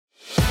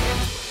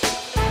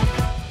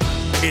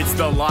It's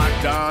the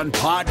Locked On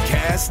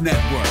Podcast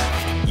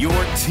Network, your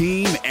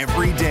team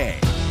every day.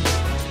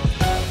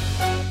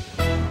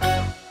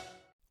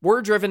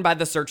 We're driven by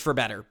the search for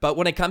better, but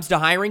when it comes to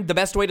hiring, the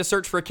best way to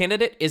search for a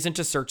candidate isn't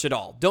to search at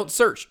all. Don't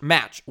search,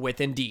 match with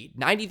Indeed.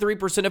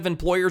 93% of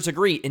employers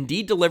agree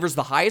Indeed delivers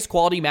the highest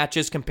quality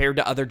matches compared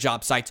to other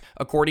job sites,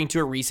 according to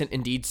a recent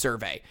Indeed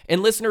survey.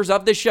 And listeners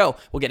of this show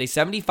will get a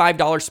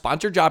 $75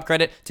 sponsored job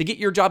credit to get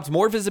your jobs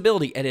more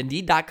visibility at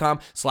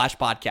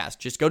Indeed.com/podcast.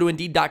 Just go to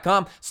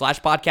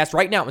Indeed.com/podcast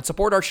right now and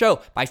support our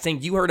show by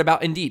saying you heard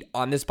about Indeed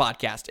on this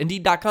podcast.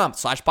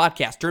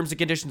 Indeed.com/podcast. Terms and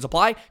conditions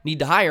apply. Need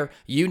to hire?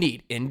 You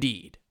need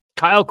Indeed.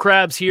 Kyle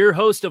Krabs here,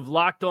 host of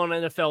Locked On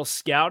NFL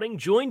Scouting.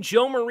 Join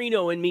Joe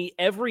Marino and me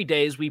every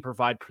day as we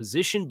provide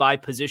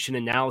position-by-position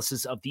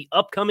analysis of the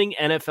upcoming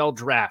NFL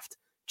Draft.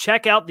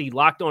 Check out the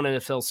Locked On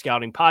NFL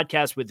Scouting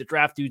podcast with the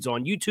Draft Dudes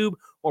on YouTube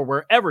or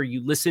wherever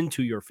you listen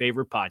to your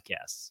favorite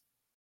podcasts.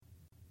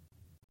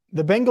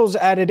 The Bengals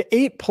added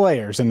 8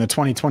 players in the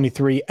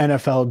 2023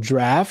 NFL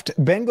Draft.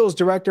 Bengals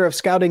Director of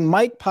Scouting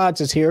Mike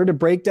Potts is here to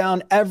break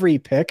down every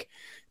pick,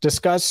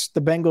 discuss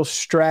the Bengals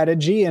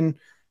strategy, and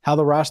how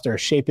the roster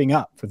is shaping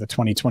up for the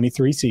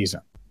 2023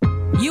 season.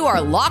 You are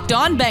Locked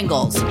On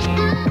Bengals,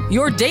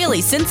 your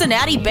daily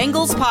Cincinnati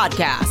Bengals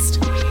podcast.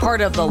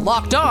 Part of the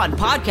Locked On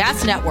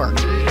Podcast Network,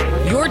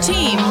 your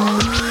team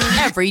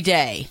every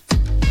day.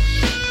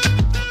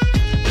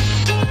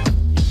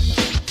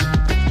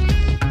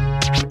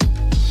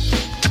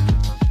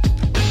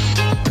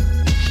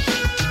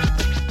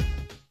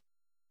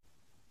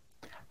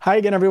 Hi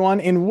again,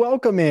 everyone, and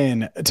welcome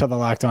in to the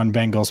Locked On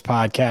Bengals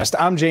podcast.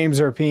 I'm James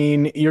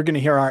Erpine. You're going to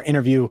hear our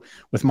interview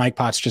with Mike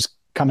Potts just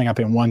coming up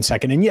in 1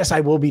 second. And yes,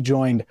 I will be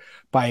joined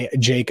by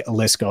Jake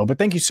Lisco. But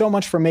thank you so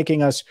much for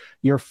making us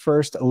your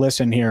first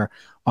listen here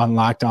on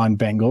Locked On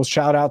Bengals.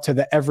 Shout out to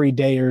the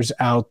everydayers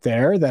out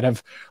there that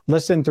have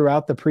listened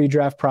throughout the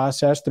pre-draft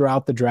process,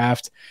 throughout the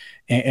draft,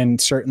 and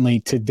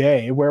certainly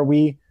today, where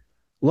we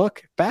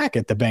look back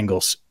at the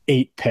Bengals'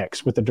 8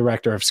 picks with the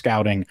Director of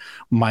Scouting,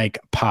 Mike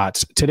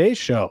Potts. Today's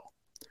show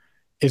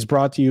is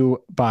brought to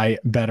you by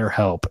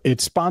BetterHelp.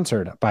 It's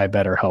sponsored by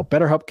BetterHelp.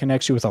 BetterHelp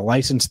connects you with a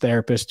licensed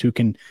therapist who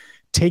can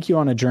take you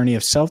on a journey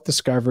of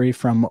self-discovery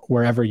from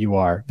wherever you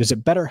are.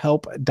 Visit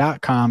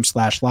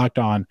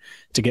BetterHelp.com/lockedon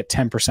to get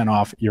 10%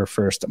 off your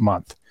first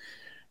month.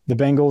 The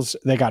Bengals,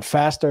 they got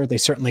faster. They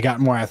certainly got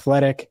more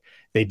athletic.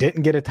 They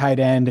didn't get a tight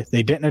end.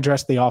 They didn't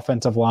address the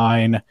offensive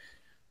line.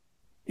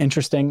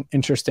 Interesting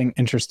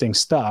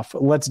stuff.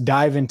 Let's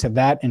dive into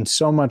that and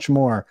so much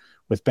more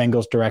with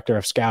Bengals Director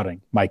of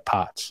Scouting, Mike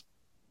Potts.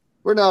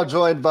 We're now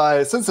joined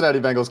by Cincinnati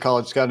Bengals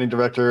College Scouting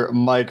Director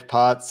Mike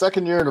Potts.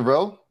 Second year in a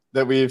row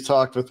that we've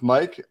talked with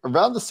Mike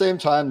around the same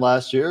time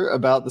last year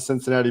about the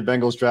Cincinnati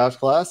Bengals draft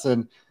class.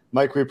 And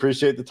Mike, we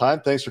appreciate the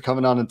time. Thanks for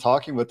coming on and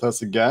talking with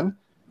us again.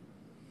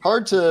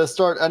 Hard to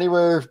start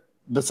anywhere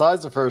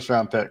besides the first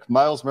round pick.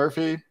 Myles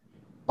Murphy,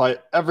 by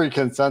every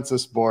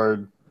consensus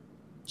board,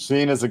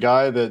 seen as a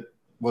guy that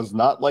was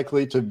not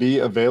likely to be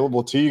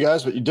available to you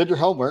guys, but you did your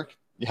homework.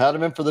 You had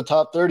him in for the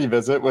top 30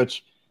 visit,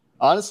 which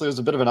honestly was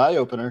a bit of an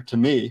eye-opener to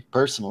me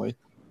personally,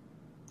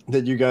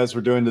 that you guys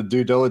were doing the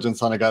due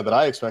diligence on a guy that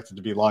I expected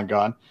to be long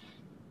gone.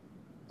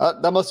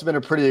 That must have been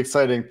a pretty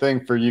exciting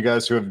thing for you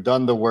guys who have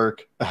done the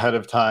work ahead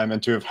of time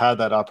and to have had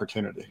that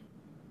opportunity.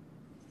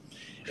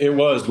 It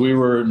was. We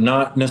were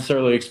not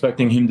necessarily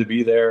expecting him to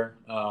be there.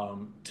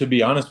 To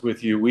be honest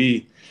with you,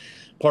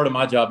 part of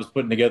my job is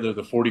putting together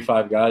the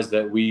 45 guys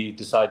that we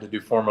decide to do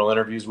formal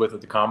interviews with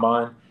at the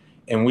Combine.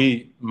 And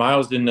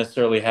Myles didn't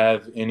necessarily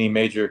have any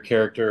major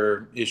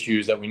character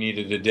issues that we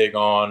needed to dig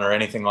on or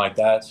anything like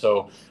that.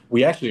 So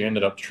we actually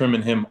ended up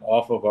trimming him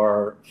off of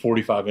our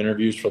 45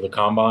 interviews for the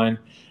Combine.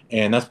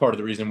 And that's part of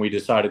the reason we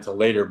decided to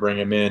later bring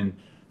him in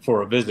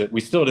for a visit.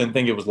 We still didn't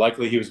think it was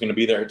likely he was going to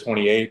be there at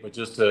 28, but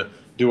just to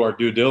do our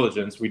due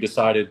diligence, we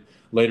decided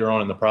later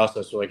on in the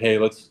process, we're like, hey,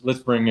 let's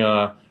bring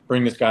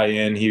this guy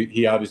in.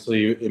 He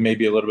obviously, it may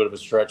be a little bit of a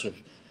stretch of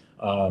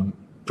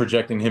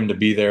projecting him to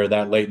be there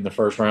that late in the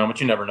first round, but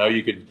you never know.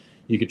 You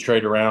could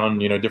trade around,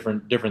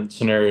 different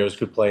scenarios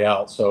could play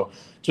out. So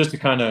just to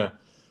kind of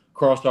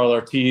cross all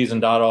our T's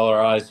and dot all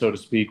our I's, so to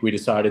speak, we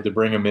decided to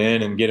bring him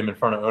in and get him in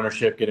front of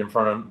ownership, get in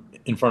front of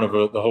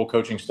the whole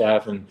coaching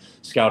staff and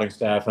scouting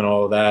staff and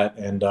all of that.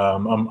 And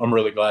I'm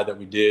really glad that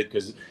we did,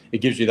 because it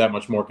gives you that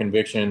much more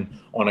conviction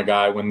on a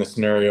guy when the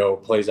scenario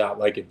plays out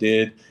like it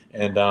did.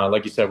 And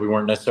like you said, we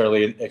weren't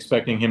necessarily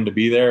expecting him to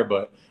be there,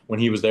 but when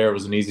he was there, it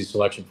was an easy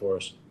selection for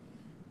us.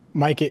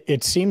 Mike,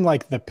 it seemed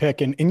like the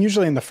pick, and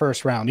usually in the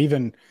first round,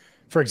 even,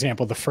 for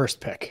example, the first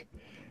pick,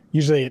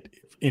 usually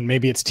and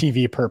maybe it's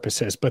TV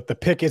purposes, but the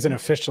pick isn't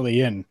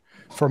officially in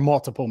for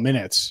multiple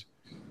minutes.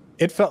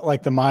 It felt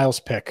like the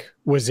Myles pick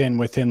was in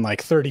within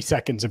like 30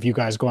 seconds of you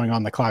guys going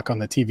on the clock on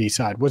the TV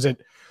side. Was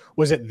it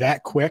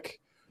that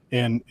quick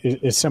and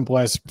as simple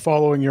as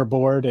following your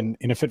board? And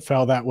if it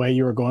fell that way,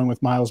 you were going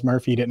with Myles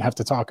Murphy. You didn't have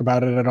to talk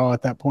about it at all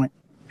at that point?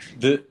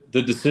 The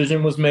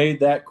decision was made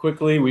that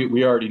quickly.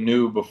 We already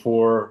knew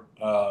before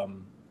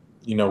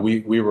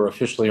we were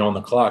officially on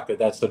the clock,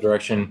 that's the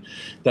direction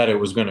that it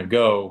was going to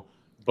go.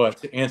 But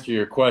to answer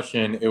your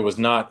question, it was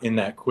not in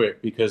that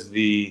quick because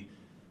the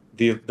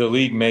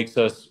league makes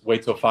us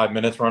wait till 5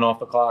 minutes run off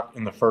the clock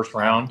in the first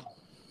round.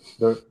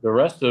 The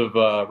rest of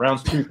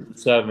rounds 2 through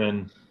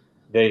 7,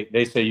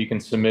 they say you can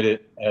submit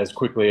it as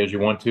quickly as you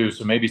want to.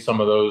 So maybe some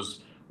of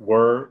those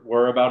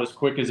were about as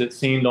quick as it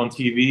seemed on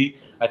TV.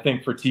 I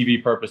think for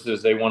TV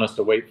purposes, they want us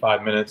to wait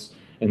 5 minutes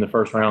in the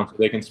first round so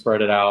they can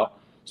spread it out,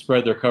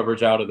 spread their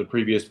coverage out of the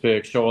previous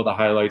pick, show all the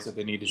highlights that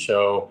they need to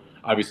show,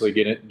 obviously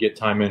get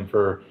time in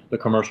for the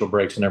commercial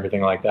breaks and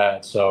everything like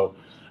that. So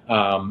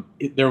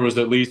there was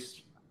at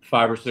least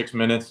 5 or 6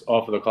 minutes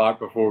off of the clock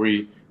before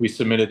we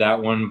submitted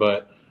that one.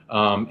 But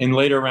in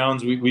later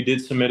rounds, we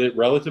did submit it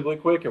relatively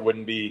quick. It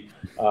wouldn't be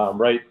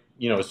right,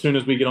 as soon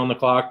as we get on the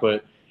clock.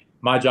 But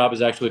my job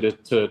is actually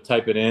to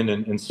type it in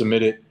and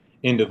submit it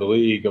into the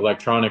league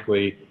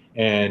electronically.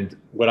 And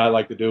what I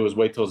like to do is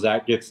wait till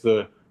Zach gets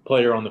the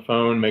player on the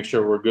phone, make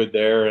sure we're good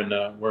there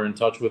and we're in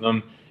touch with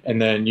them.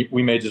 And then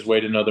we may just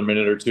wait another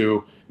minute or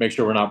two, make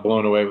sure we're not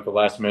blown away with the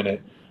last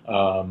minute,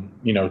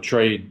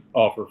 trade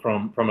offer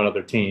from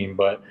another team.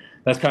 But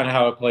that's kind of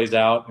how it plays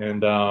out.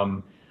 And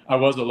I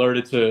was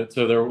alerted to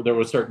there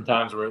was certain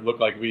times where it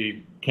looked like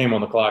we came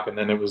on the clock and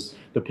then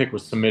the pick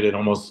was submitted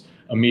almost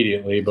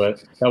immediately.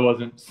 But that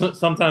wasn't.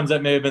 Sometimes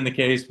that may have been the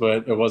case,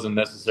 but it wasn't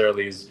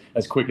necessarily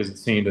as quick as it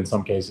seemed in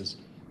some cases.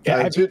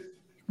 Yeah,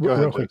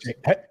 real quick,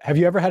 have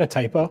you ever had a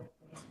typo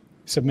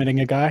submitting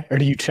a guy, or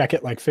do you check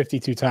it like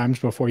 52 times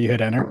before you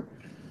hit enter?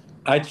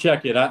 I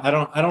check it. I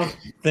don't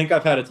think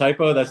I've had a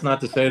typo. That's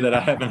not to say that I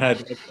haven't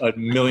had a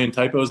million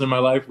typos in my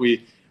life.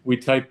 We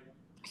type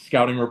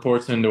scouting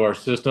reports into our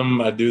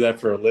system. I do that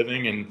for a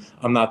living, and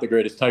I'm not the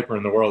greatest typer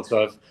in the world.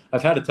 So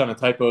I've had a ton of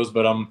typos,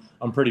 but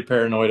I'm pretty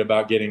paranoid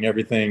about getting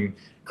everything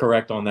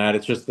correct on that.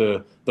 It's just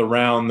the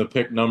round, the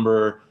pick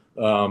number,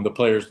 the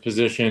player's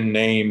position,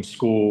 name,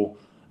 school,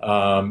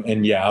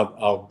 and yeah,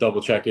 I'll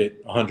double check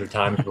it 100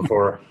 times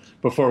before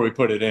we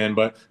put it in.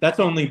 But that's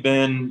only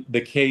been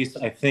the case,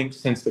 I think,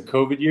 since the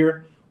COVID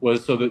year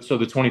was. So the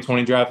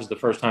 2020 draft is the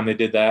first time they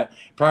did that.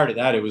 Prior to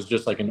that, it was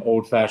just like an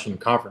old-fashioned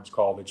conference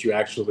call that you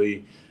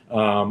actually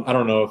I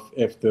don't know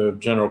if the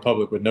general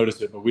public would notice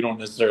it, but we don't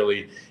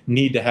necessarily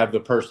need to have the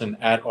person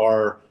at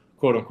our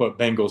quote-unquote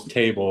Bengals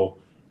table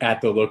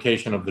at the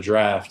location of the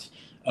draft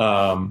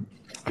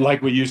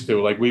like we used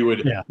to. Like we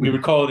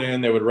would call it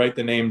in, they would write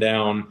the name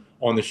down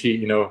on the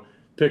sheet,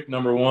 pick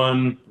number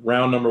 1,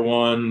 round number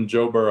 1,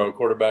 Joe Burrow,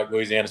 quarterback,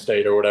 Louisiana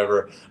State or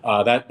whatever.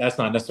 That's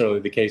not necessarily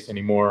the case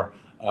anymore.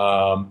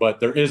 But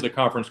there is a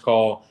conference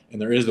call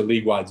and there is a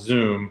league-wide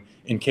Zoom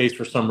in case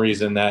for some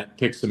reason that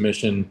pick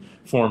submission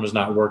form is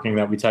not working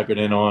that we type it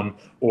in on,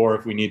 or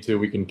if we need to,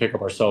 we can pick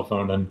up our cell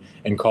phone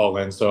and call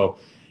in. So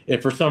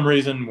if for some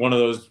reason one of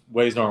those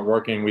ways aren't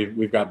working,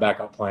 we've got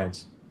backup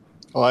plans.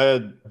 Well, I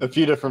had a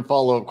few different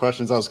follow-up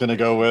questions I was going to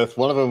go with.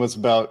 One of them was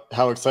about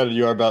how excited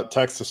you are about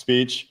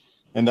text-to-speech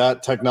and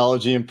that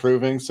technology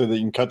improving so that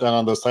you can cut down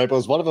on those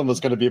typos. One of them was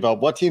going to be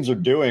about what teams are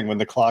doing when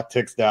the clock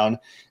ticks down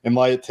and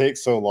why it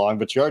takes so long,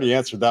 but you already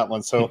answered that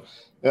one. So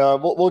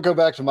we'll go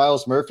back to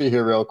Myles Murphy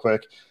here real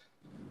quick.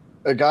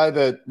 A guy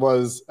that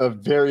was a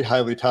very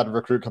highly touted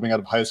recruit coming out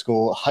of high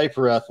school,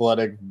 hyper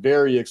athletic,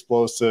 very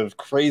explosive,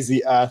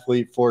 crazy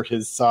athlete for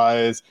his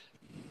size.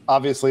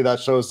 Obviously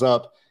that shows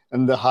up,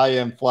 and the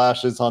high-end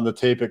flashes on the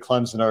tape at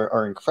Clemson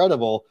are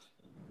incredible.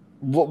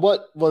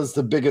 What was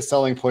the biggest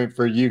selling point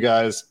for you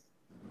guys?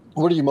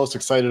 What are you most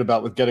excited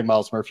about with getting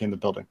Myles Murphy in the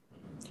building?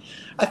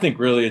 I think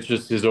really it's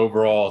just his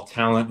overall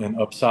talent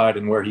and upside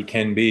and where he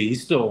can be.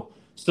 He's still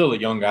a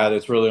young guy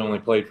that's really only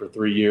played for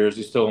 3 years.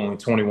 He's still only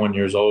 21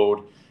 years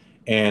old.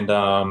 And,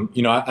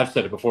 I've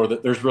said it before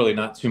that there's really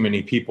not too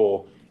many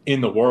people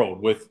in the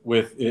world with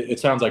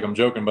it sounds like I'm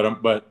joking,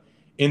 but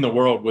in the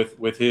world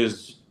with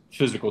his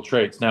physical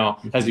traits.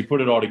 Now, has he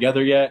put it all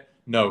together yet?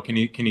 No. Can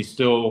he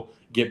still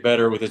get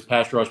better with his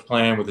pass rush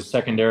plan, with his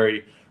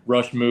secondary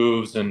rush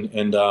moves and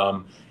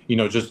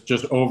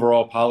just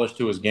overall polish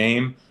to his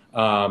game?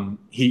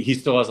 He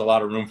still has a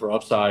lot of room for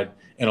upside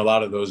in a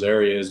lot of those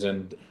areas.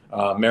 And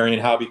Marion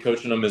Hobby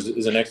coaching him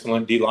is an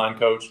excellent D-line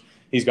coach.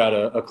 He's got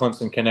a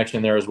Clemson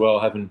connection there as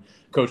well, having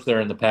coached there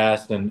in the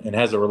past and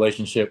has a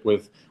relationship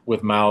with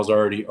Myles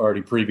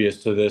already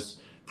previous to this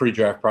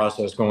pre-draft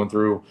process, going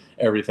through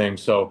everything.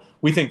 So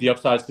we think the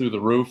upside's through the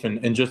roof,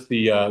 and just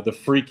the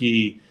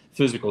freaky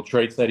physical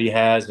traits that he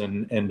has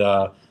and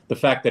the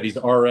fact that he's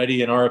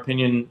already, in our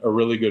opinion, a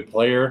really good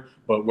player,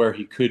 but where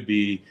he could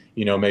be,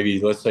 maybe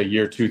let's say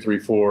year 2, 3,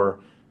 4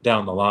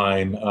 down the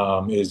line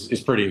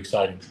is pretty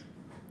exciting.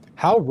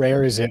 How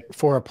rare is it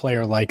for a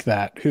player like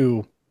that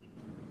who,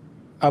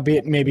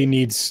 albeit maybe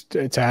needs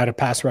to add a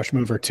pass rush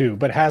move or two,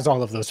 but has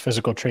all of those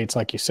physical traits,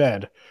 like you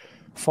said,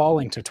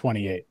 falling to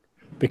 28?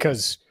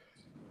 Because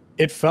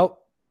it felt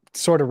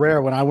sort of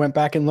rare when I went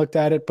back and looked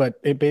at it,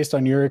 but based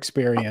on your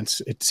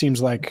experience, it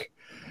seems like,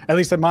 at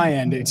least at my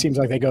end, it seems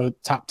like they go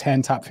top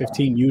 10, top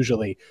 15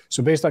 usually.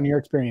 So based on your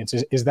experience,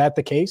 is that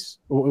the case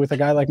with a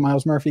guy like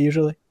Myles Murphy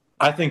usually?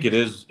 I think it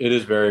is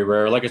very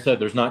rare. Like I said,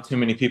 there's not too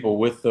many people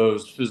with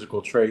those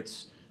physical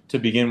traits to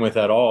begin with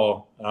at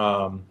all.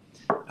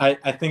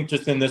 I think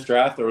just in this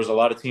draft, there was a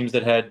lot of teams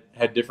that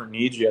had different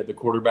needs. You had the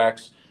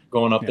quarterbacks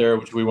going up there,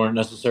 which we weren't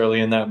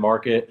necessarily in that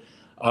market,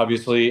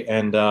 obviously.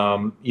 And,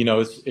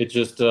 it's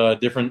just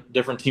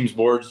different teams'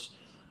 boards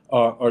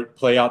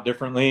play out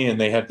differently, and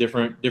they have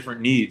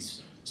different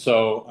needs.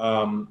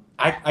 So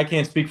I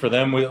can't speak for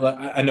them.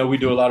 I know we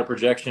do a lot of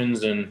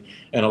projections and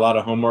a lot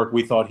of homework.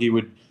 We thought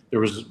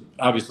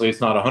obviously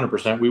it's not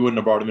 100%. We wouldn't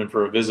have brought him in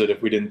for a visit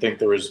if we didn't think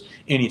there was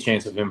any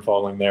chance of him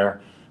falling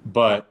there.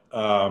 But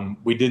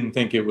we didn't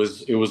think it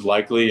was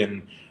likely,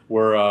 and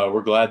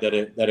we're glad that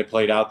it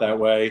played out that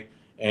way.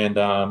 And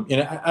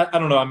I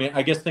don't know. I mean,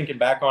 I guess thinking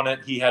back on it,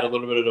 he had a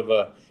little bit of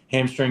a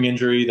hamstring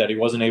injury that he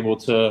wasn't able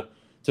to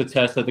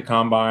test at the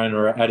combine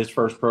or at his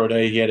first pro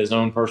day. He had his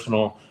own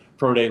personal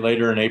pro day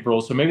later in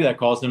April, so maybe that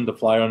caused him to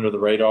fly under the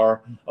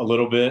radar a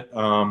little bit.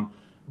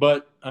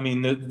 But I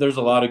mean, there's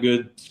a lot of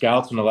good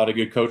scouts and a lot of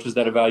good coaches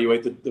that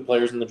evaluate the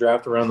players in the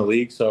draft around the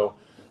league. So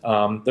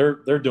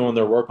they're doing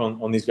their work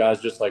on these guys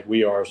just like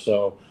we are.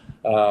 So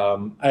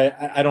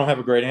I don't have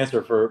a great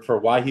answer for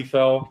why he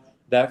fell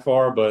that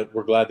far, but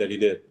we're glad that he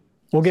did.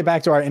 We'll get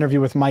back to our interview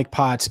with Mike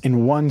Potts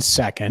in 1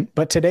 second,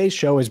 but today's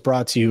show is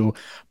brought to you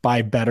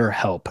by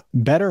BetterHelp.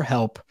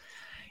 BetterHelp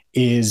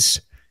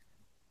is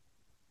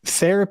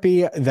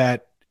therapy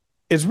that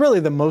is really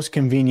the most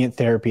convenient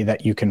therapy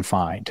that you can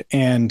find.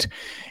 And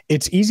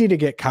it's easy to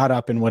get caught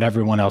up in what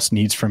everyone else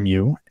needs from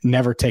you.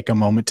 Never take a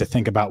moment to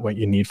think about what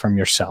you need from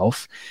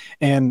yourself.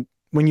 And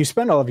when you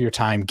spend all of your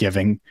time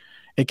giving,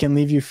 it can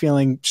leave you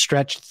feeling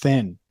stretched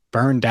thin,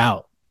 burned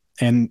out.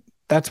 And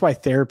that's why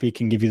therapy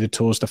can give you the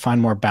tools to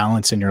find more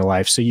balance in your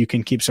life so you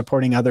can keep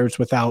supporting others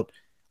without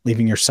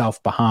leaving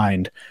yourself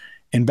behind.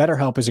 And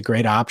BetterHelp is a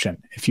great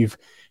option if you've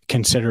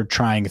considered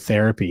trying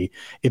therapy.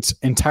 It's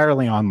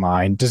entirely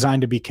online,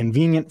 designed to be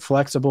convenient,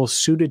 flexible,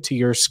 suited to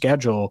your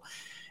schedule.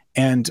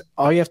 And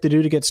all you have to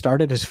do to get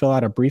started is fill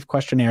out a brief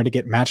questionnaire to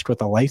get matched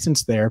with a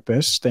licensed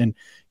therapist. And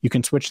you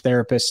can switch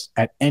therapists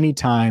at any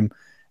time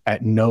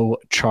at no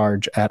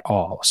charge at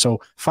all.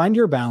 So find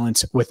your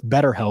balance with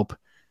BetterHelp.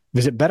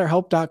 Visit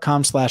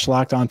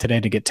BetterHelp.com/lockedon today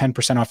to get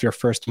 10% off your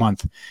first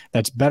month.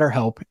 That's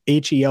BetterHelp,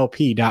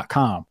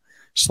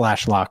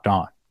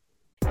 HELP.com/lockedon.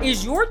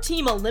 Is your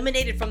team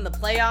eliminated from the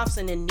playoffs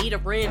and in need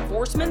of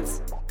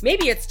reinforcements?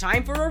 Maybe it's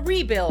time for a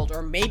rebuild,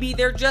 or maybe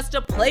they're just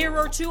a player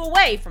or two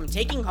away from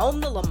taking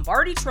home the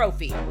Lombardi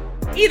Trophy.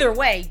 Either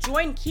way,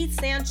 join Keith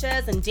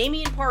Sanchez and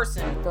Damian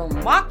Parson for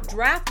Mock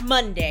Draft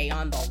Monday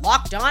on the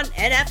Locked On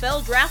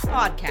NFL Draft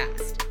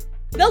Podcast.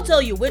 They'll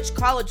tell you which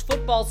college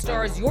football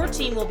stars your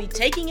team will be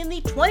taking in the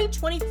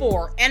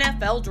 2024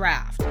 NFL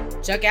Draft.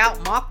 Check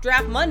out Mock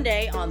Draft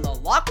Monday on the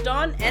Locked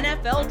On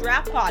NFL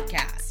Draft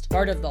Podcast,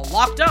 part of the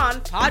Locked On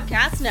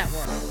Podcast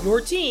Network, your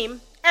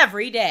team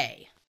every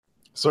day.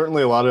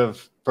 Certainly a lot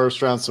of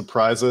first-round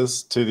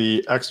surprises to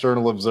the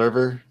external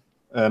observer,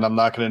 and I'm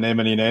not going to name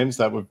any names.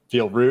 That would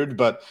feel rude,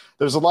 but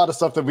there's a lot of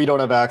stuff that we don't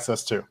have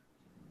access to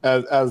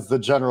as the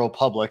general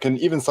public, and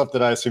even stuff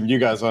that I assume you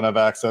guys don't have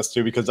access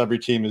to because every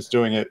team is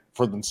doing it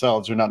for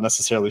themselves. You're not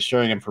necessarily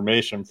sharing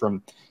information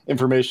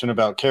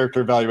about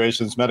character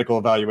evaluations, medical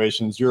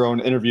evaluations, your own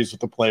interviews with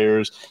the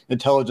players,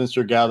 intelligence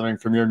you're gathering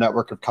from your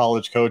network of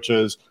college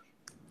coaches.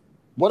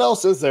 What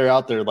else is there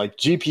out there, like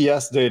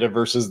GPS data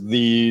versus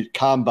the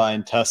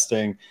combine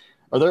testing?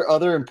 Are there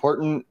other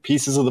important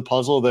pieces of the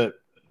puzzle that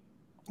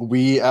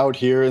we out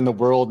here in the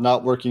world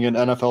not working in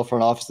NFL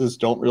front offices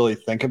don't really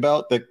think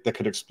about that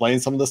could explain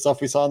some of the stuff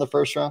we saw in the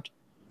first round?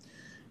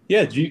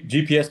 Yeah,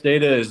 GPS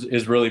data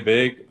is really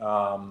big.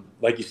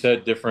 Like you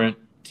said, different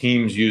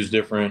teams use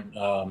different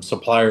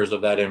suppliers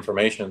of that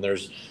information.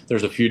 There's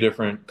a few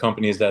different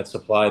companies that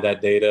supply that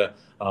data.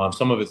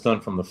 Some of it's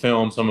done from the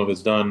film. Some of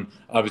it's done,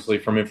 obviously,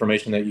 from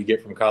information that you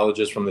get from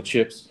colleges, from the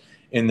chips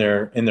in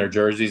their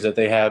jerseys that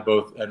they have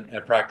both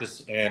at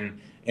practice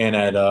and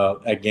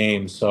at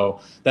games. So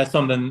that's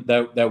something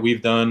that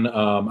we've done.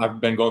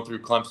 I've been going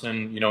through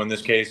Clemson, in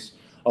this case,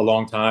 a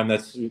long time.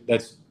 That's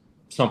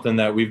something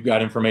that we've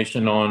got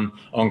information on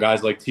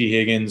guys like T.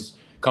 Higgins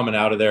coming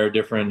out of there,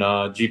 different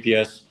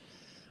GPS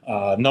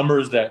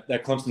numbers that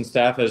Clemson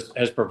staff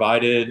has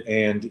provided.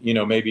 And,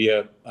 maybe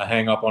a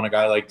hang up on a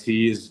guy like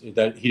T is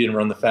that he didn't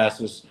run the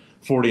fastest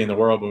 40 in the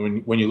world.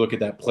 But when you look at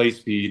that play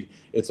speed,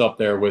 it's up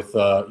there with,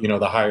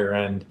 the higher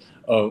end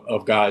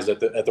of guys at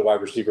the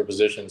wide receiver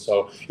position.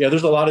 So yeah,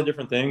 there's a lot of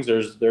different things.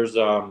 There's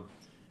the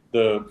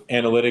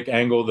analytic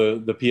angle,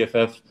 the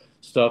PFF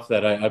stuff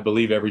that I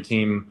believe every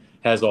team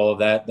has all of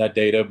that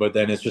data, but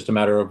then it's just a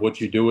matter of what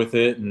you do with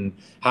it and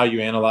how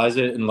you analyze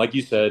it. And like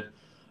you said,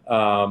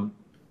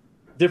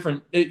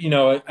 different,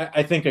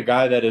 I think a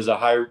guy that is a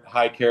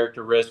high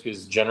character risk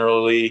is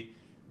generally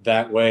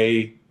that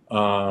way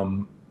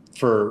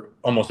for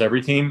almost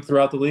every team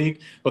throughout the league.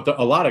 But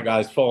a lot of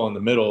guys fall in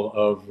the middle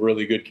of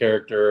really good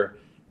character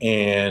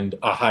and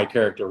a high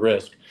character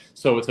risk.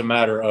 So it's a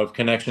matter of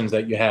connections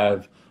that you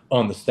have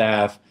on the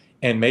staff.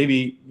 And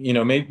maybe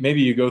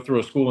you go through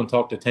a school and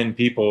talk to 10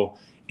 people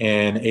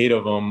and 8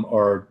 of them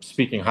are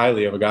speaking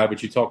highly of a guy,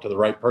 but you talk to the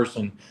right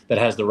person that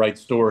has the right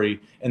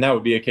story. And that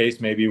would be a case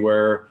maybe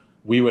where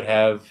we would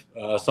have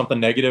something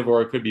negative,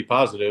 or it could be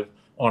positive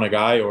on a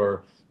guy,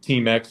 or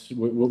Team X,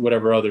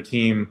 whatever other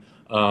team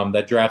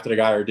that drafted a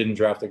guy or didn't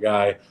draft a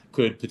guy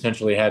could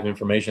potentially have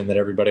information that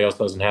everybody else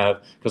doesn't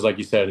have. Because like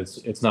you said,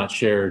 it's not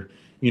shared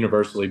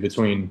universally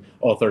between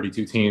all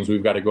 32 teams.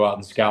 We've got to go out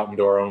and scout and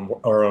do our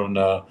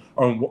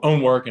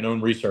own work and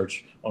own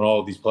research on all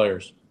of these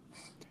players.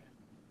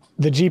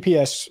 The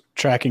GPS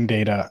tracking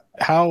data,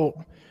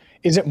 how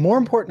is it more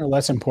important or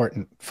less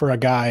important for a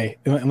guy?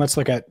 And let's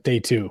look at day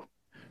 2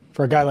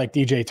 for a guy like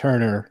DJ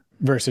Turner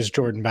versus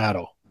Jordan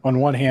Battle. On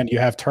one hand, you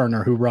have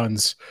Turner, who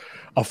runs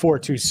a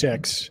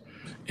 4.26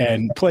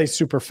 and plays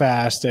super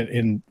fast,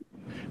 and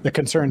the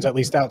concerns, at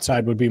least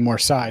outside, would be more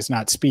size,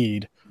 not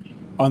speed.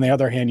 On the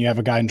other hand, you have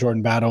a guy in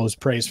Jordan Battle who's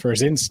praised for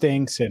his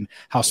instincts and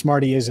how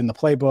smart he is in the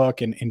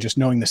playbook and just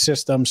knowing the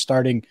system,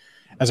 starting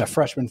as a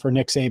freshman for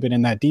Nick Saban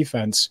in that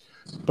defense,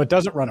 but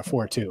doesn't run a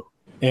 4.2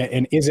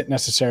 and isn't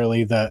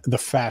necessarily the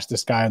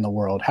fastest guy in the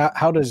world.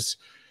 How does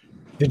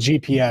the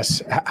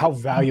GPS, how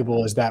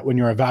valuable is that when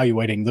you're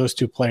evaluating those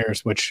two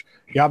players, which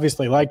you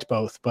obviously liked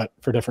both, but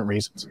for different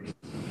reasons?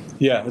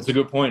 Yeah, that's a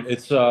good point.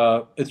 It's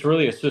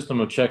really a system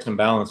of checks and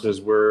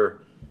balances. We're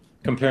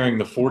comparing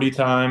the 40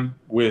 time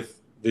with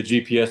the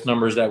GPS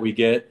numbers that we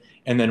get.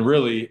 And then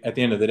really, at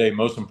the end of the day,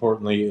 most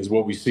importantly, is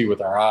what we see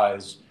with our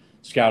eyes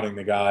scouting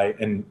the guy.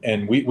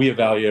 And we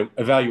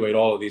evaluate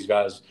all of these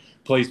guys'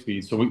 play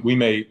speed. So we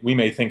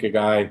may think a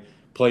guy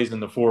plays in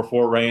the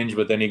 4.4 range,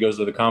 but then he goes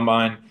to the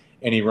combine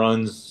and he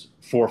runs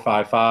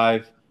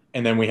 4.55.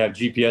 And then we have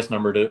GPS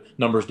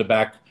numbers to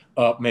back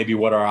up maybe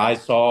what our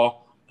eyes saw.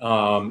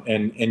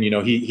 And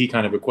he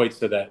kind of equates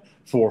to that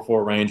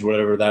 4.4 range,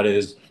 whatever that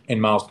is, in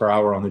miles per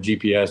hour on the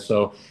GPS.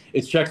 So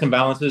it's checks and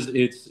balances.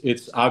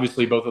 It's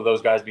obviously both of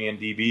those guys being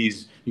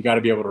DBs. You got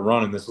to be able to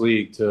run in this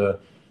league to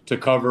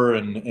cover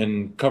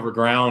and cover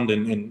ground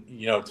and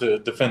to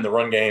defend the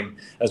run game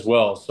as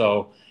well.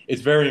 So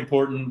it's very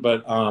important.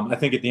 But I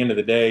think at the end of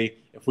the day,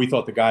 if we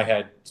thought the guy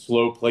had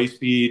slow play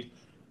speed,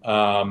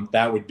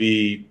 that would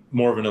be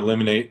more of an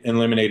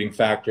eliminating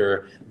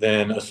factor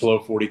than a slow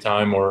 40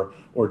 time or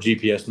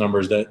GPS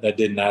numbers that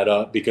didn't add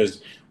up,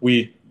 because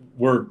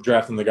we're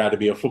drafting the guy to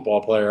be a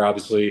football player,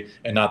 obviously,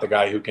 and not the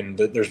guy who can.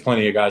 There's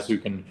plenty of guys who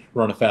can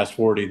run a fast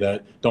 40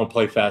 that don't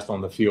play fast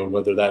on the field,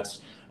 whether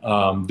that's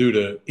due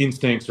to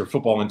instincts or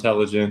football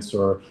intelligence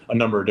or a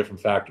number of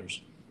different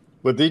factors.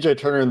 With DJ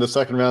Turner in the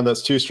second round,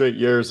 that's 2 straight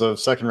years of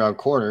second-round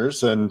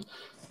corners and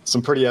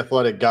some pretty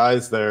athletic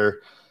guys there.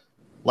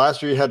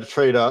 Last year you had to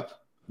trade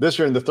up. This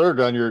year in the third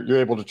round, you're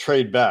able to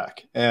trade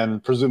back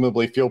and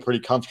presumably feel pretty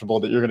comfortable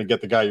that you're going to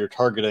get the guy you're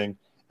targeting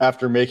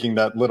after making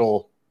that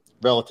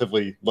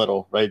relatively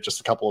little, right?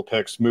 Just a couple of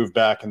picks, move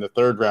back in the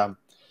third round.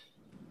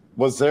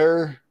 Was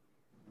there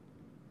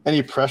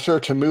any pressure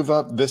to move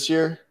up this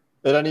year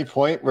at any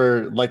point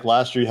where, like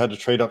last year, you had to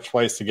trade up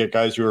twice to get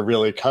guys you were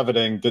really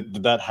coveting?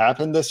 Did that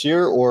happen this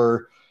year?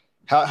 Or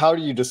how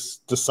do you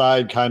just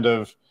decide kind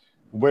of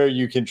where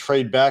you can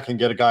trade back and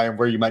get a guy and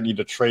where you might need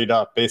to trade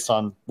up based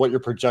on what you're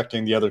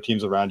projecting the other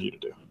teams around you to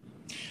do?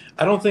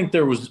 I don't think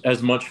there was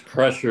as much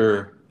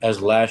pressure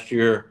as last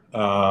year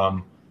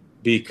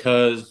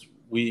because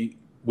we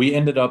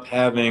ended up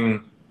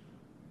having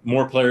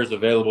more players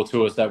available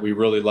to us that we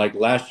really liked.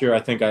 Last year, I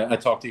think I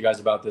talked to you guys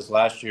about this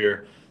last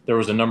year. There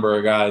was a number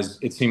of guys,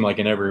 it seemed like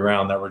in every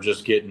round, that were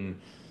just getting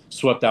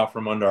swept out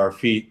from under our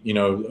feet,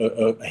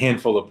 a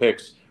handful of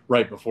picks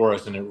right before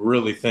us, and it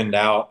really thinned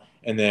out.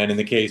 And then in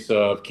the case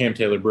of Cam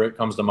Taylor-Britt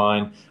comes to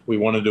mind, we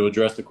wanted to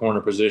address the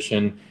corner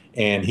position,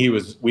 and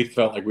we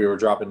felt like we were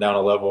dropping down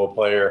a level of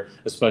player,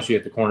 especially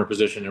at the corner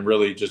position and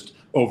really just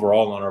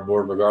overall on our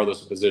board,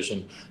 regardless of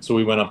position. So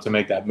we went up to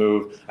make that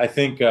move. I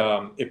think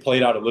it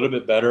played out a little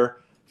bit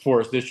better for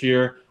us this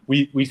year.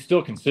 We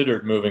still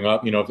considered moving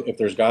up. If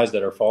there's guys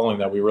that are falling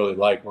that we really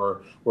like,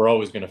 we're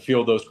always going to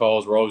field those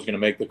calls. We're always going to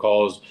make the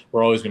calls.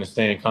 We're always going to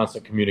stay in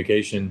constant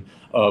communication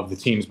of the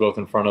teams both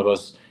in front of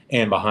us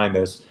and behind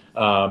us.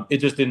 It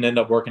just didn't end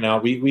up working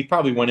out. We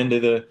probably went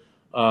into the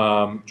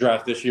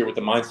draft this year with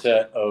the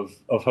mindset of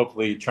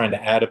hopefully trying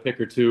to add a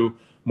pick or two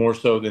more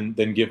so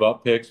than give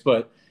up picks.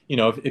 But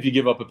if you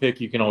give up a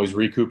pick, you can always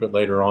recoup it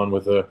later on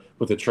with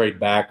a trade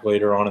back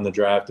later on in the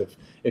draft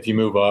if you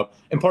move up.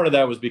 And part of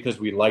that was because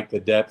we liked the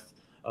depth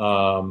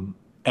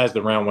as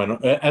the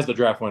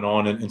draft went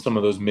on in some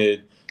of those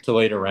mid to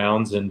later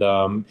rounds. And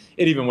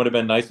it even would have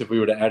been nice if we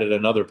would have added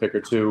another pick or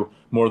two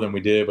more than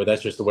we did, but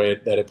that's just the way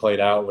that it played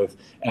out with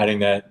adding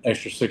that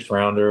extra 6th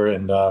rounder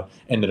and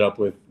ended up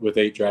with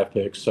 8 draft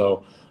picks.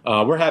 So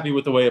we're happy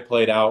with the way it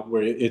played out.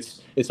 Where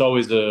it's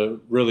always a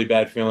really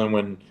bad feeling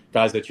when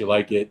guys that you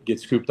like get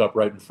scooped up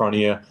right in front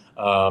of you.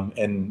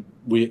 And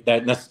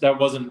that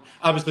wasn't,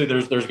 obviously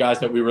there's guys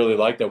that we really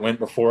like that went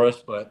before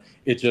us, but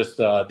it just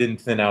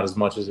didn't thin out as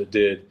much as it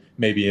did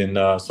maybe in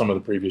some of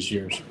the previous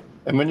years.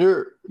 And when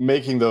you're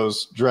making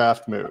those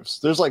draft moves,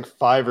 there's like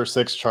 5 or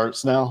 6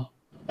 charts now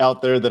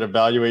out there that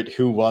evaluate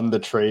who won the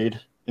trade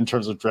in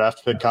terms of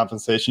draft pick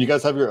compensation. You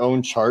guys have your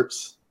own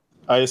charts,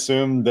 I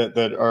assume, that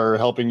are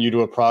helping you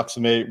to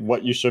approximate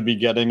what you should be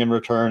getting in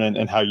return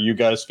and how you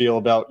guys feel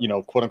about,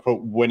 quote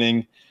unquote,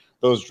 winning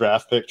those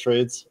draft pick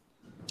trades.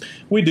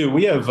 We do.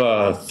 We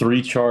have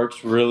 3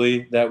 charts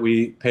really that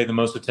we pay the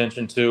most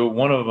attention to.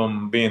 One of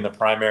them being the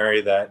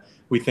primary that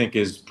we think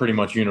is pretty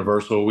much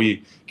universal.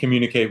 We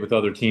communicate with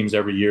other teams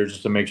every year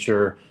just to make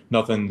sure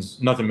nothing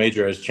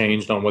major has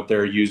changed on what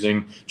they're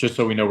using, just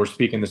so we know we're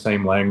speaking the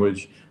same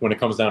language when it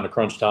comes down to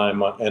crunch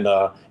time and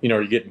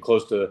you're getting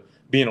close to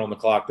being on the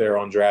clock there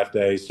on draft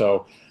day.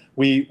 So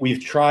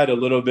we've tried a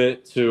little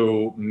bit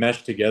to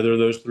mesh together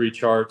those 3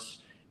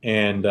 charts,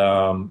 and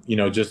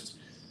just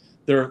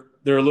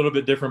they're a little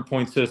bit different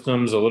point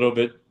systems, a little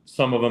bit.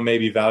 Some of them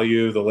maybe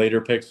value the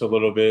later picks a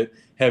little bit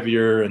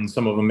heavier, and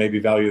some of them maybe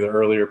value the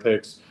earlier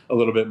picks a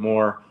little bit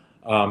more.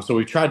 So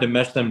we've tried to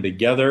mesh them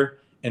together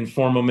and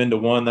form them into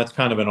one. That's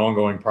kind of an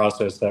ongoing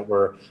process that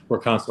we're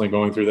constantly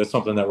going through. That's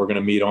something that we're going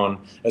to meet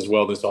on as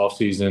well this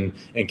offseason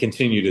and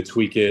continue to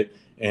tweak it.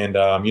 And,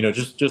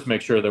 just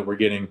make sure that we're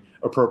getting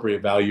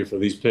appropriate value for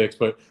these picks.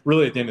 But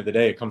really, at the end of the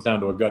day, it comes down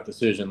to a gut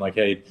decision. Like,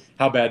 hey,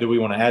 how bad do we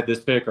want to add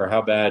this pick, or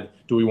how bad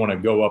do we want to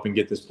go up and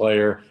get this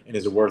player? And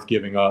is it worth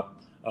giving up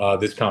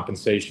this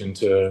compensation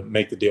to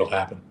make the deal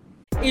happen?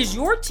 Is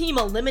your team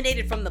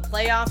eliminated from the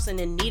playoffs and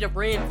in need of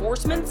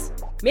reinforcements?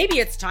 Maybe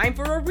it's time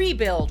for a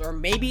rebuild, or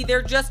maybe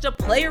they're just a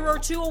player or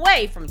two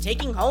away from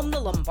taking home the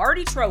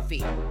Lombardi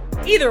Trophy.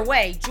 Either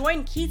way,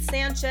 join Keith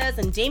Sanchez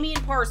and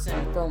Damian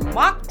Parson for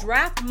Mock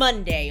Draft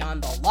Monday on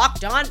the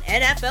Locked On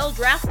NFL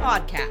Draft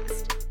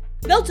Podcast.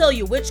 They'll tell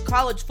you which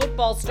college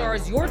football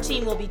stars your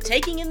team will be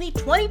taking in the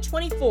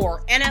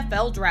 2024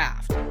 NFL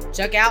Draft.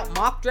 Check out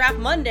Mock Draft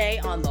Monday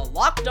on the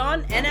Locked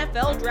On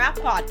NFL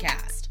Draft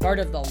Podcast, part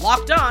of the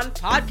Locked On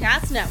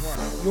Podcast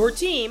Network, your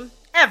team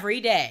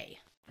every day.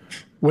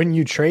 When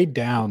you trade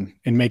down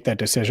and make that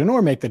decision,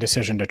 or make the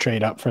decision to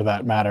trade up for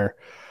that matter,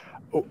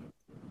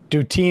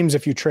 do teams,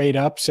 if you trade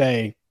up,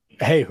 say,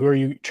 hey, who are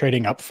you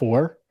trading up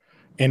for?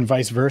 And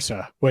vice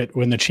versa.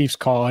 When the Chiefs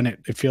call and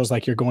it feels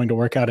like you're going to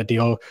work out a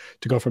deal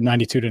to go from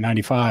 92 to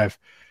 95,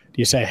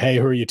 do you say, hey,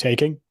 who are you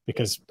taking?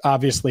 Because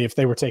obviously if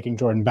they were taking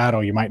Jordan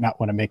Battle, you might not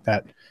want to make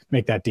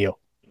that deal.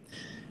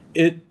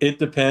 It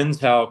depends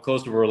how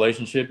close of a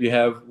relationship you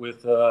have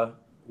with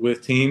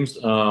teams.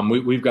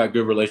 We've got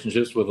good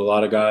relationships with a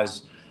lot of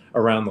guys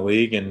around the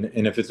league, and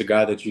if it's a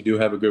guy that you do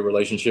have a good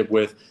relationship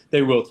with,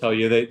 they will tell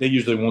you. They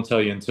usually won't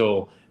tell you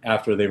until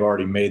after they've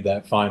already made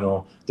that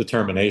final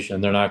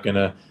determination. They're not going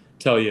to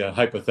tell you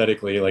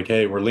hypothetically like,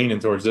 hey, we're leaning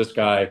towards this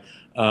guy.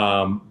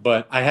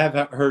 But I have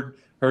heard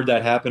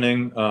that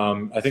happening.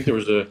 I think there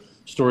was a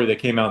story that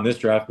came out in this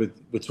draft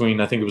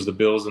between I think it was the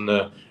Bills and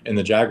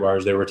the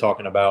Jaguars. They were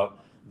talking about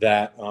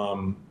that.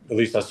 At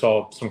least I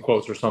saw some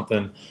quotes or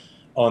something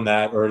on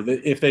that. Or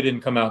if they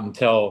didn't come out and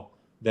tell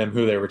them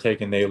who they were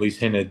taking, they at least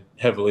hinted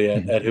heavily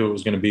at who it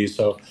was going to be.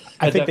 So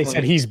I think they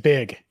said he's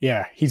big.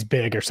 Yeah, he's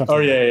big or something. Oh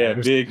yeah,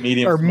 big,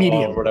 medium, or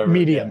medium, small, or whatever.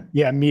 Medium,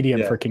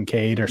 medium for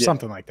Kincaid or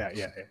something like that.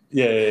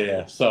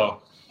 Yeah.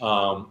 So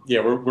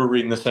we're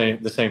reading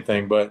the same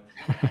thing, but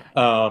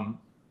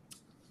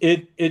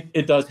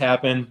it does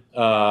happen.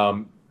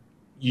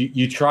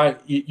 You try.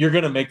 You're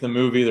going to make the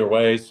move either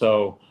way.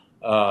 So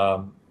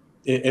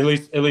at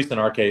least in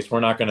our case, we're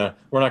not gonna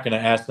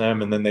ask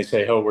them, and then they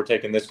say, "Oh, we're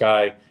taking this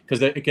guy," because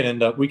it can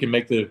end up we can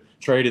make the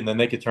trade, and then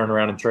they could turn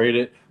around and trade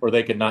it, or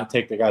they could not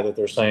take the guy that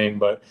they're saying.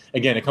 But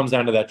again, it comes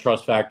down to that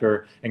trust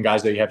factor and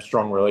guys that you have a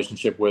strong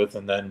relationship with,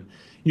 and then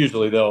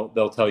usually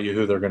they'll tell you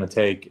who they're going to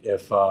take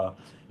if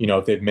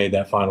they've made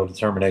that final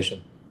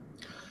determination.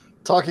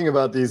 Talking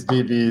about these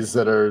DBs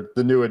that are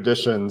the new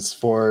additions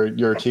for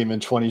your team in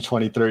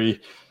 2023,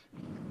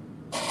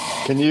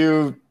 can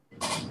you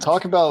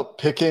talk about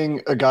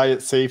picking a guy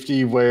at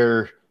safety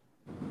where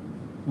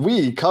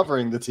we,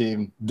 covering the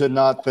team, did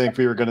not think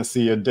we were going to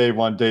see a day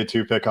 1, day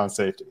 2 pick on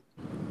safety?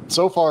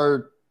 So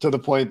far, to the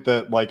point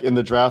that, like, in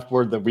the draft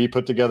board that we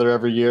put together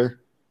every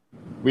year,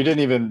 we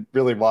didn't even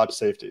really watch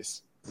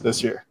safeties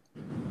this year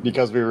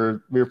because we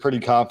were pretty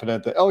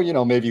confident that,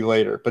 maybe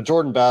later. But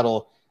Jordan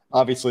Battle,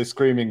 obviously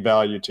screaming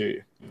value to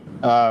you.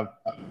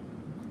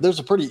 There's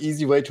a pretty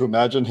easy way to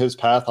imagine his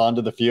path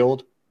onto the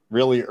field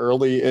really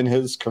early in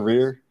his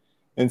career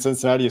in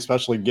Cincinnati,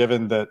 especially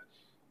given that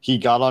he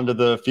got onto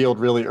the field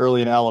really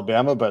early in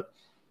Alabama. But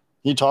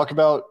can you talk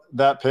about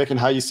that pick and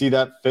how you see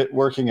that fit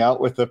working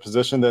out with the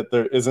position that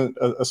there isn't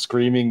a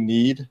screaming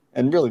need?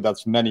 And really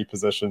that's many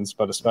positions,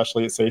 but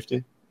especially at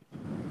safety.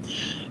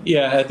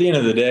 Yeah, at the end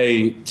of the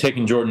day,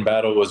 taking Jordan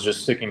Battle was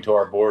just sticking to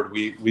our board.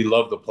 We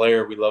love the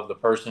player. We love the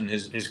person,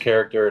 his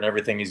character, and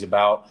everything he's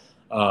about.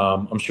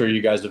 I'm sure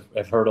you guys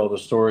have heard all the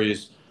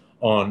stories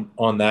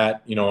on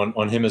that,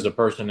 on him as a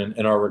person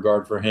and our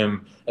regard for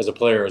him as a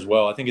player as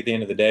well. I think at the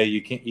end of the day,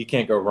 you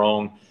can't go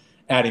wrong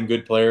adding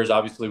good players.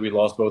 Obviously, we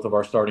lost both of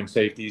our starting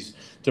safeties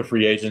to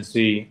free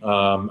agency.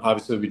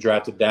 Obviously, we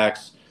drafted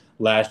Dax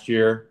last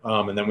year,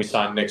 and then we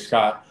signed Nick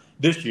Scott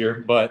this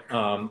year. But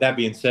that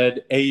being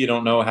said, you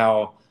don't know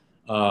how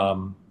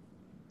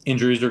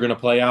injuries are going to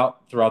play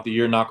out throughout the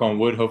year. Knock on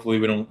wood. Hopefully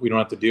we don't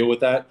have to deal with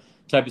that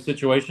type of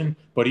situation.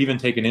 But even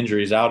taking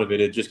injuries out of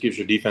it, it just gives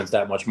your defense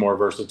that much more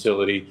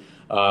versatility.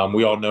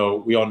 We all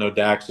know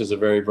Dax is a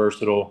very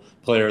versatile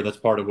player. That's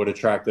part of what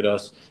attracted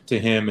us to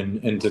him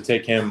and to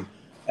take him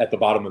at the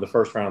bottom of the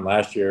first round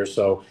last year.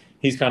 So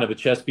he's kind of a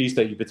chess piece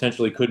that you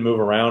potentially could move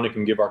around. It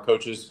can give our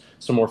coaches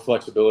some more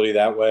flexibility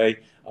that way.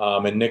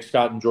 And Nick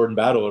Scott and Jordan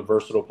Battle are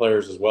versatile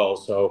players as well.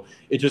 So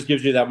it just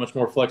gives you that much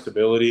more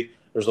flexibility.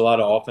 There's a lot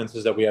of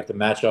offenses that we have to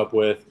match up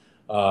with.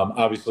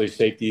 Obviously,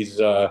 safeties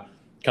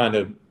kind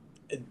of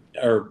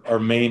are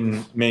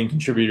main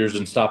contributors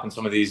in stopping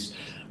some of these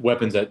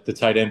weapons at the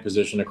tight end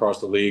position across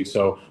the league.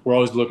 So we're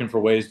always looking for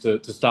ways to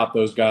stop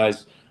those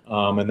guys,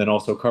 and then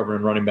also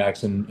covering running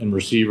backs and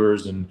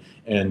receivers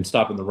and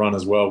stopping the run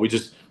as well.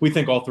 We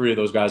think all three of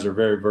those guys are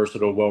very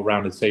versatile,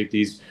 well-rounded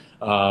safeties.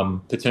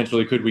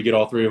 Potentially, could we get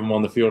all three of them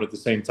on the field at the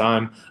same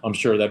time? I'm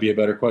sure that'd be a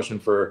better question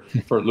for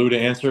Lou to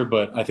answer,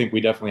 but I think we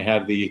definitely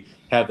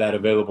have that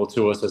available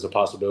to us as a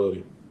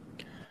possibility.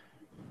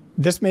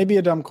 This may be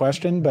a dumb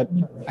question, but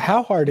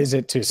how hard is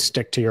it to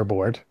stick to your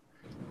board,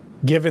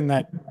 given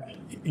that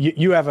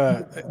you have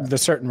the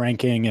certain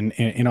ranking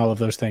and all of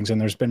those things,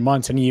 and there's been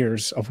months and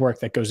years of work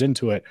that goes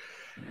into it.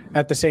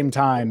 At the same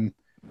time,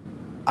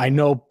 I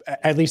know,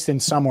 at least in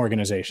some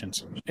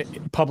organizations,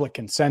 public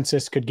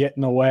consensus could get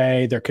in the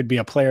way. There could be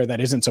a player that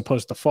isn't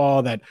supposed to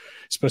fall, that's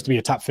supposed to be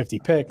a top 50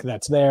 pick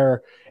that's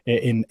there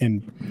in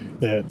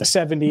the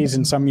 70s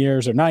in some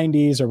years or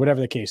 90s or whatever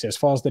the case is,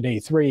 falls to day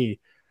 3.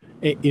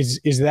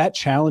 Is that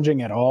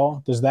challenging at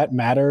all? Does that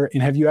matter?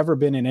 And have you ever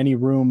been in any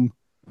room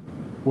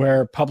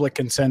where public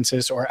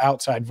consensus or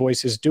outside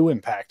voices do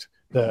impact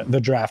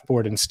the draft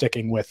board and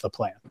sticking with the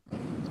plan?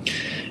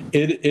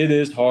 It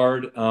is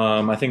hard.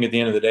 I think at the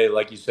end of the day,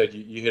 like you said,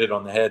 you hit it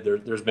on the head.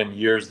 There's been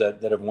years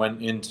that have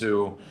went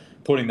into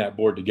putting that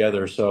board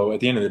together. So at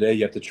the end of the day,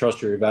 you have to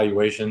trust your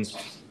evaluations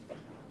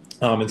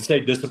and stay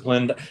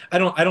disciplined. I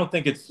don't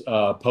think it's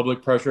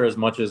public pressure as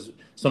much as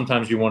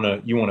sometimes you want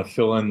to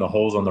fill in the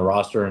holes on the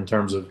roster in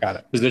terms of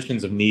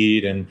positions of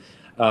need and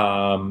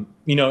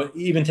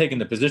even taking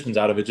the positions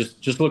out of it.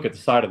 Just look at the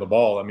side of the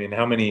ball. I mean,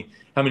 how many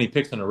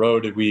picks in a row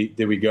did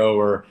we go,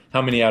 or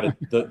how many out of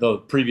the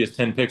previous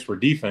 10 picks were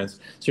defense?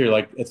 So you're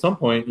like, at some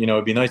point,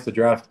 it'd be nice to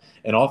draft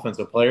an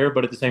offensive player,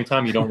 but at the same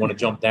time, you don't want to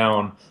jump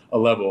down a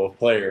level of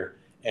player.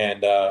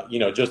 And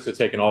just to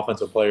take an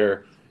offensive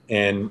player.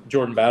 And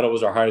Jordan Battle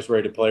was our highest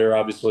rated player,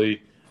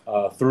 obviously,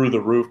 through the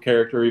roof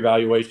character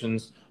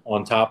evaluations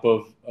on top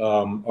of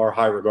our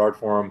high regard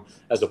for him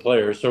as a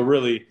player. So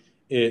really,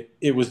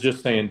 it was just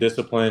staying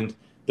disciplined.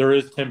 There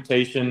is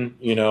temptation,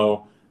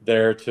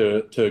 there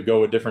to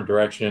go a different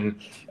direction.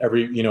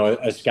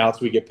 As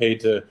scouts, we get paid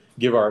to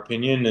give our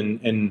opinion,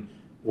 and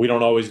we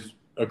don't always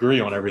agree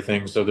on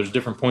everything. So there's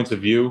different points of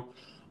view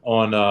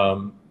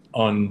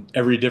on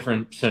every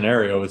different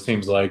scenario, it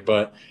seems like.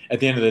 But at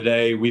the end of the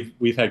day,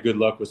 we've had good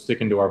luck with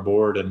sticking to our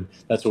board, and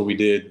that's what we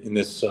did in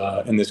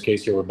this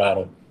case here with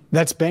Battle.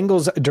 That's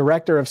Bengals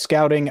Director of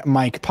Scouting,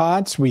 Mike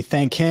Potts. We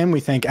thank him. We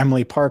thank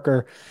Emily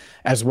Parker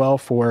as well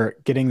for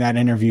getting that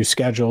interview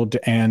scheduled.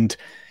 And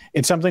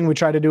it's something we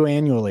try to do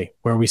annually,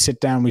 where we sit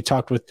down. We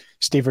talked with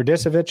Steve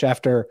Radisevich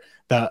after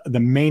the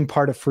main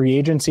part of free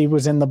agency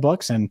was in the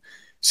books, and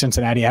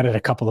Cincinnati added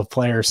a couple of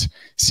players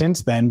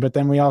since then. But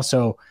then we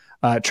also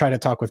try to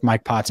talk with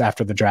Mike Potts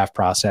after the draft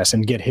process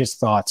and get his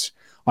thoughts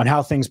on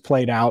how things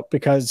played out,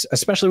 because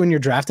especially when you're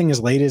drafting as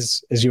late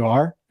as you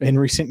are in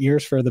recent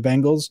years for the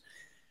Bengals,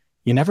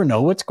 you never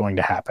know what's going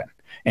to happen.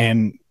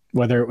 And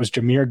whether it was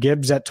Jahmyr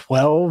Gibbs at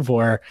 12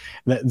 or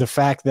the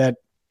fact that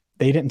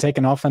they didn't take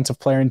an offensive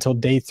player until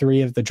day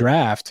 3 of the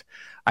draft,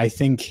 I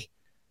think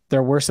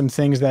there were some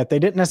things that they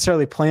didn't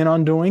necessarily plan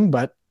on doing,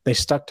 but they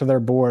stuck to their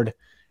board,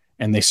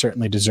 and they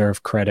certainly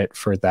deserve credit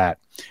for that.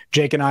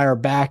 Jake and I are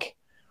back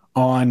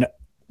on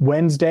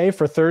Wednesday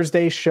for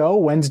Thursday's show,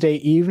 Wednesday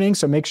evening.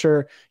 So make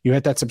sure you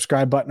hit that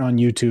subscribe button on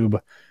YouTube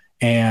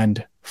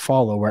and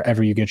follow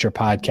wherever you get your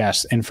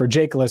podcasts. And for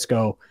Jake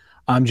Lisco,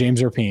 I'm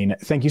James Erpine.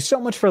 Thank you so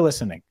much for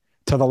listening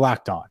to the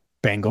Locked On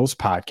Bengals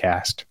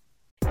podcast.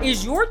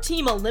 Is your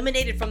team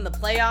eliminated from the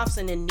playoffs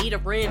and in need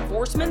of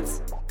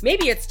reinforcements?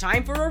 Maybe it's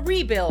time for a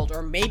rebuild,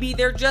 or maybe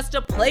they're just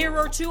a player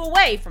or two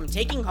away from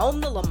taking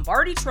home the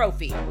Lombardi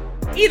Trophy.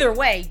 Either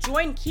way,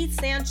 join Keith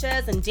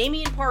Sanchez and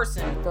Damian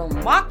Parson for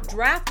Mock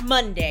Draft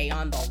Monday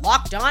on the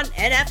Locked On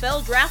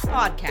NFL Draft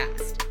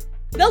Podcast.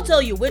 They'll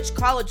tell you which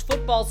college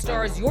football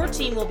stars your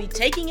team will be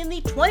taking in the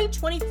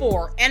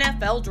 2024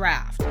 NFL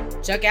Draft.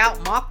 Check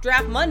out Mock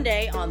Draft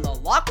Monday on the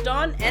Locked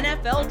On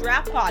NFL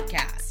Draft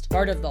Podcast,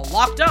 part of the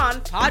Locked On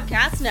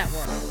Podcast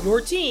Network, your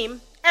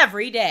team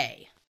every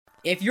day.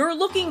 If you're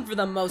looking for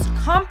the most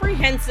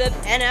comprehensive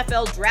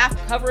NFL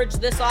draft coverage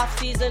this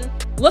offseason,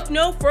 look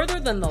no further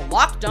than the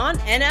Locked On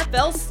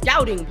NFL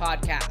Scouting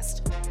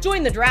Podcast.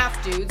 Join the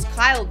draft dudes,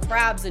 Kyle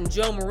Krabs and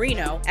Joe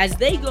Marino, as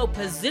they go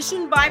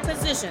position by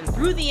position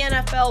through the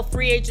NFL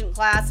free agent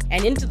class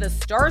and into the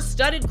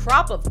star-studded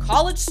crop of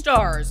college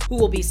stars who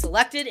will be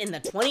selected in the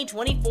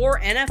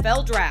 2024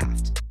 NFL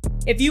Draft.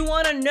 If you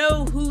want to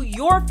know who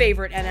your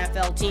favorite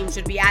NFL team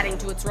should be adding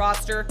to its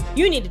roster,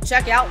 you need to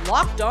check out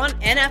Locked On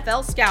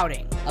NFL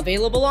Scouting,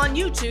 available on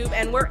YouTube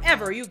and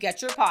wherever you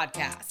get your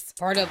podcasts.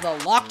 Part of the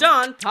Locked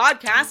On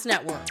Podcast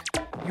Network,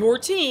 your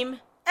team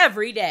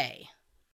every day.